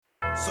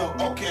So,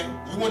 okay,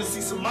 you wanna see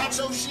some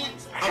macho shit?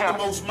 I'm the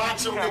most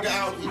macho nigga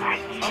out here.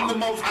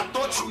 I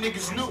thought you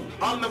niggas knew.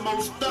 I'm the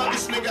most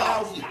thuggish nigga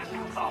out here.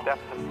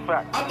 That's a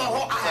fact.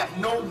 I have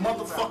no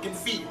motherfucking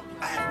fear.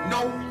 I have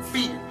no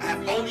fear. I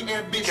have only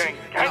ambition.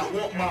 And I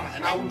want mine.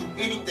 And I will do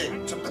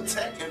anything to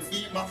protect and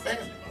feed my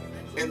family.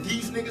 And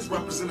these niggas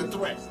represent a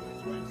threat.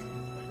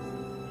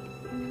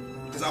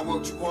 Cause I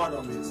worked too hard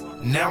on this.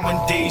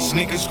 Nowadays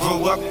niggas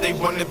grow up, they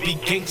wanna be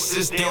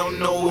gangsters. They don't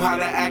know how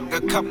to act.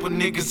 A couple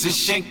niggas will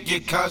shank you,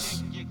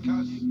 cuz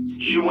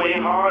you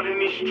ain't hard in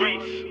these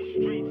streets.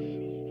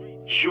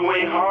 You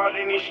ain't hard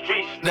in these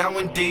streets.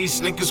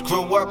 Nowadays niggas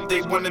grow up,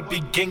 they wanna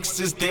be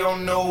gangsters. They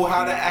don't know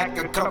how to act.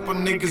 A couple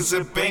niggas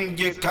will bang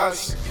you,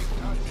 cuz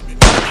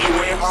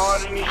you ain't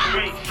hard in these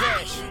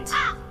streets.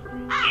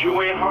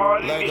 You ain't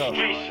hard in these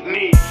streets,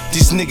 need.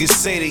 These niggas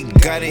say they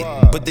got it,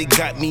 but they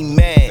got me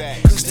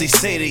mad. Cause they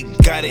say they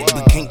got it,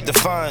 but can't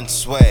define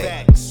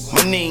swag.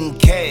 My name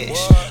Cash,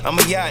 I'm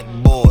a yacht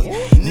boy.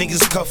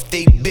 Niggas cuff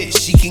they bitch,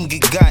 she can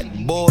get got,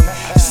 boy.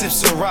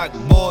 Sips a rock,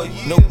 boy,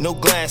 no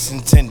glass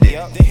intended.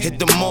 Hit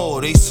the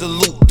mall, they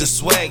salute the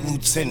swag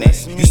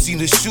lieutenant. You see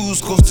the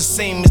shoes cost the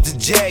same as the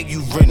Jag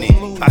you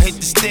rented. I hit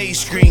the stage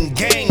screen,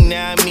 gang,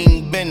 now I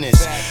mean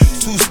business.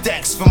 2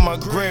 stacks for my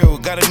grill,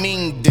 got a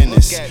mean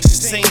dentist.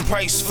 Same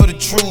price for the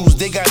trues,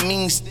 they got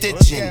mean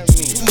stitching. 2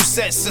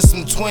 sets of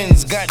some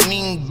twins, got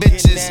mean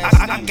bitches.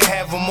 I can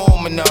have them all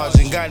menage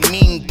and got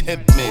mean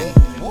pimpin'.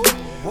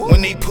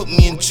 When they put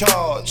me in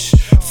charge,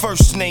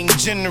 first name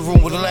General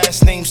with the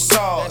last name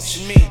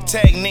Sarge.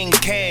 Tag name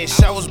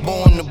Cash, I was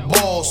born to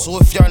ball. So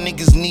if y'all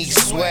niggas need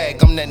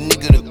swag, I'm that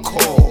nigga to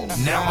call.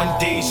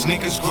 Nowadays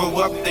niggas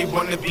grow up, they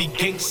wanna be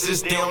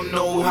gangsters. They don't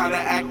know how to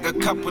act. A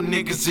couple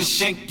niggas will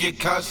shank you,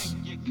 cuz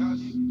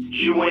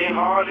you ain't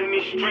hard in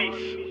these streets.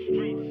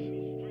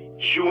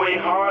 You ain't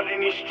hard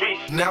in these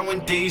streets.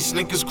 Nowadays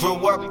niggas grow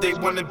up, they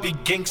wanna be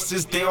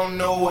gangsters. They don't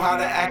know how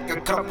to act. A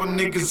couple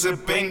niggas will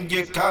bang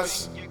you,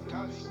 cuz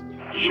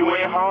you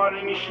ain't hard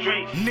in these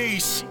streets.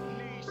 Niece.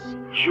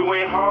 You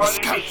ain't hard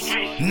in these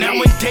streets.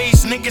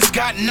 Nowadays niggas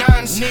got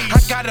 9s. I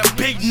got a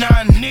big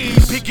 9.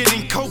 Bigger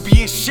than Kobe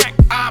and Shaq,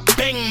 I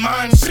bang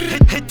mines.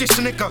 Hit this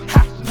nigga,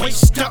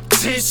 waist up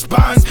to his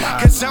spine.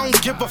 Cause I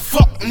don't give a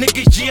fuck,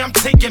 nigga, yeah, I'm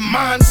taking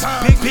mines.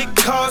 Big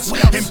cars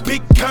and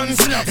big guns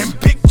and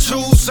big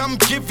tools. I'm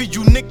giving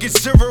you niggas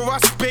 0, I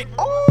spit.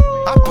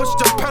 I push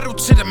the pedal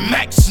to the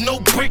max, no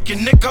breaking,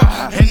 nigga.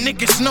 And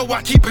niggas know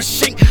I keep a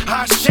shank,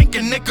 I shank a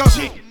nigga.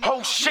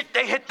 Oh shit,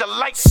 they hit the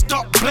lights,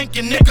 start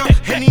blinking, nigga.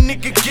 Any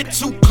nigga get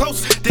too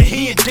close, then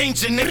he in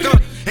danger,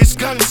 nigga. It's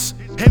Gunz,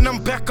 and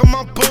I'm back on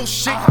my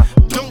bullshit.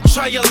 Don't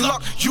try your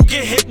luck, you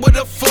get hit with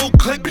a full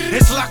clip.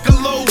 It's like a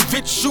low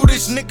bitch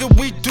shooters, nigga,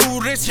 we do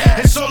this.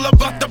 It's all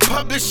about the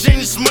publishing,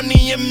 it's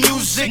money and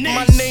music.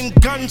 My name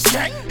Gunz,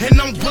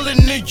 and I'm willing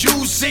to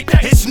use it.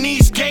 It's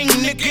knees gang,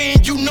 nigga,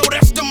 and you know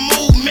that's the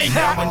movement.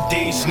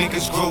 Nowadays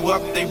niggas grow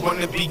up, they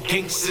wanna be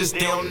gangsters. They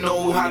don't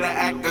know how to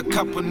act. A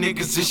couple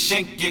niggas will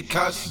shank you,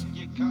 cuz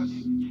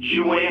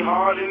you ain't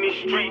hard in these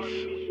streets.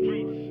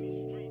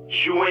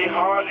 You ain't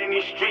hard in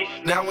these streets.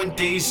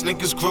 Nowadays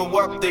niggas grow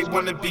up, they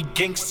wanna be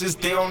gangsters.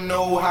 They don't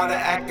know how to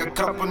act. A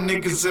couple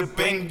niggas will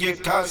bang you,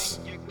 cuz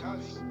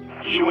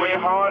you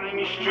ain't hard in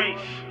these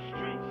streets.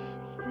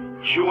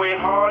 You ain't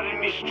hard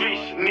in these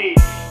streets, need.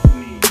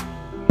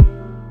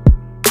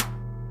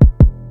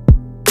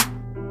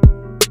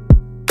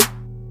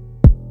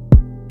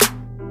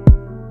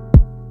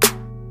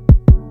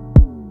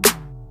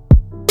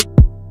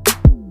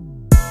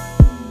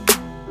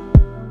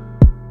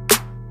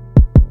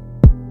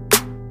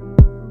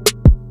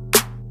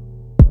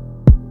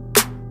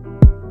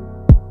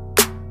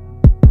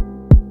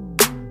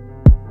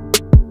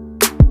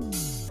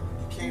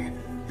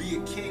 Be a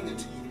king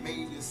until you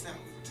made yourself,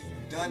 until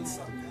you've done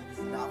something.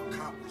 And I've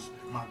accomplished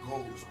my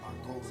goals. My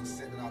goals are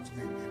set out to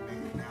make me a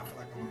man. Now I feel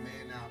like I'm a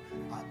man now.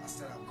 I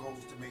set out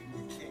goals to make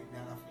me a king.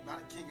 Now I'm not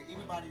a king of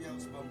anybody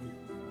else but me.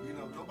 You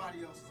know,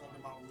 nobody else is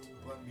under my rule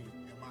but me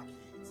and my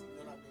kids. You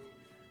know what I mean?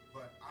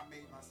 But I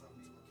made myself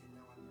into a